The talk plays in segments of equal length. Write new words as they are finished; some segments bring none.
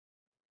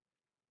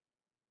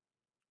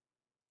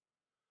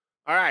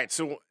All right,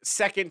 so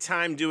second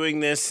time doing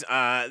this.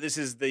 This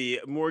is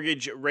the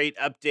mortgage rate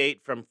update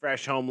from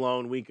Fresh Home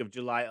Loan week of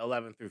July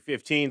 11th through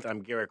 15th.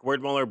 I'm Garrick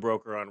Werdmuller,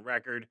 broker on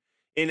record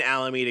in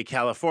Alameda,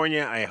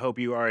 California. I hope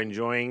you are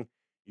enjoying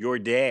your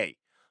day.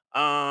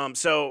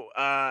 So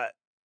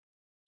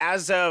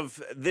as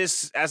of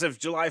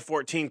July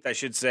 14th, I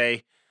should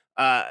say,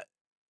 uh,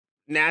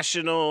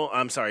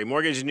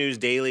 Mortgage News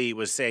Daily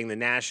was saying the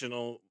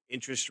national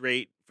interest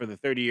rate for the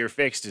 30-year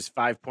fixed is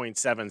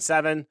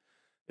 5.77.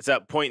 It's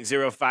up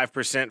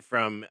 0.05%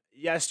 from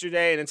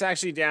yesterday, and it's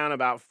actually down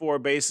about 4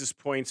 basis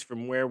points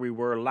from where we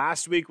were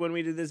last week when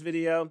we did this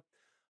video.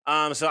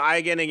 So I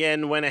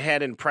again went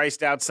ahead and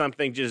priced out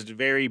something just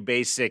very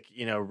basic,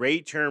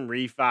 rate term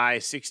refi,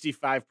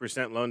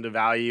 65% loan to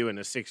value, and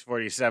a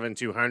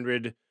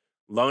 647,200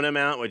 loan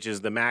amount, which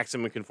is the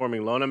maximum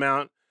conforming loan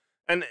amount.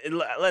 And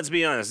let's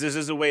be honest, this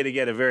is a way to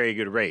get a very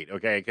good rate,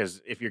 okay? Because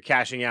if you're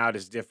cashing out,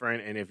 it's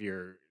different, and if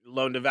your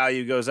loan to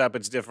value goes up,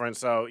 it's different.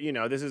 So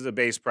this is a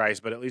base price,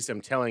 but at least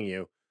I'm telling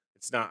you,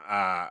 it's not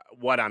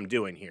what I'm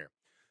doing here.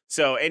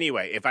 So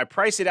anyway, if I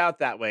price it out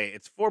that way,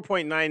 it's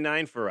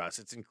 4.99 for us.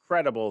 It's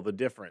incredible, the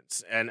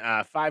difference, and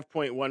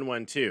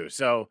 5.112.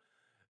 So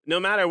no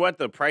matter what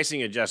the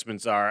pricing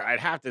adjustments are, I'd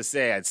have to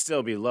say I'd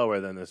still be lower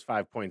than this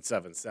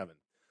 5.77.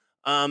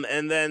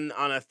 And then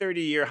on a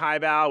 30-year high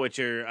bow, which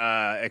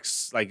are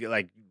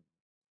like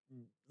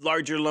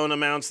larger loan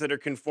amounts that are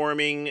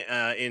conforming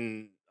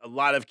in a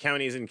lot of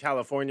counties in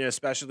California,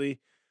 especially.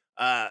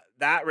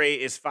 That rate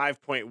is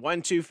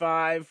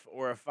 5.125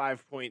 or a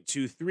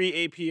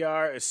 5.23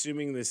 APR,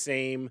 assuming the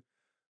same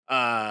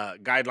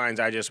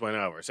guidelines I just went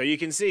over. So you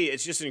can see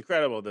it's just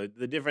incredible the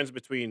difference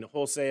between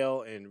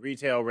wholesale and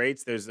retail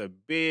rates. There's a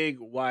big,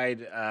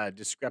 wide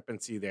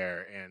discrepancy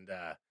there, and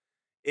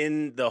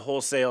in the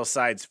wholesale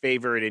side's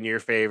favor and in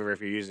your favor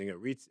if you're using a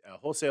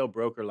wholesale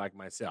broker like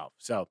myself.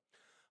 So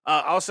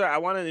also, I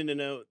wanted to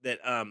note that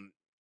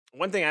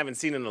one thing I haven't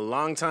seen in a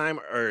long time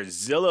are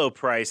Zillow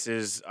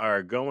prices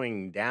are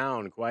going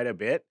down quite a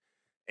bit.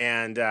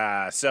 And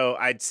so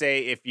I'd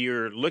say if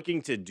you're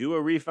looking to do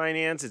a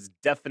refinance, it's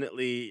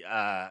definitely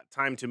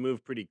time to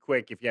move pretty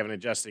quick if you have an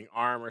adjusting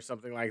arm or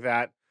something like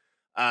that,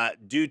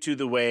 due to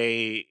the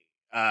way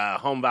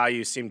home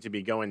values seem to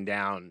be going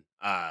down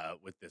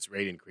with this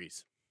rate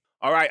increase.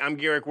 All right, I'm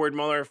Garrick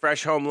Werdmuller,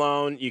 Fresh Home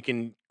Loan. You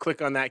can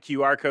click on that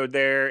QR code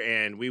there,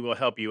 and we will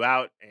help you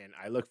out. And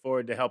I look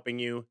forward to helping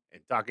you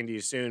and talking to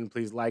you soon.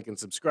 Please like and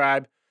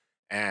subscribe,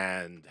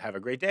 and have a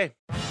great day.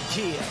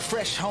 Yeah,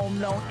 Fresh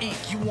Home Loan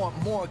Inc. You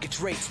want mortgage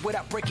rates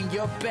without breaking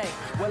your bank?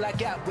 Well, I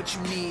got what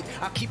you need.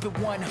 I'll keep it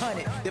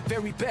 100, the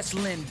very best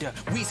lender.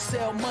 We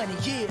sell money,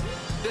 yeah.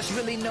 There's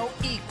really no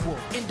equal.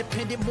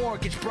 Independent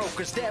mortgage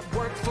brokers that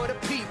work for the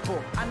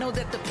people. I know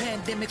that the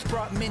pandemic's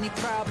brought many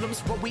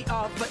problems. What we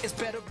offer is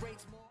better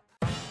rates.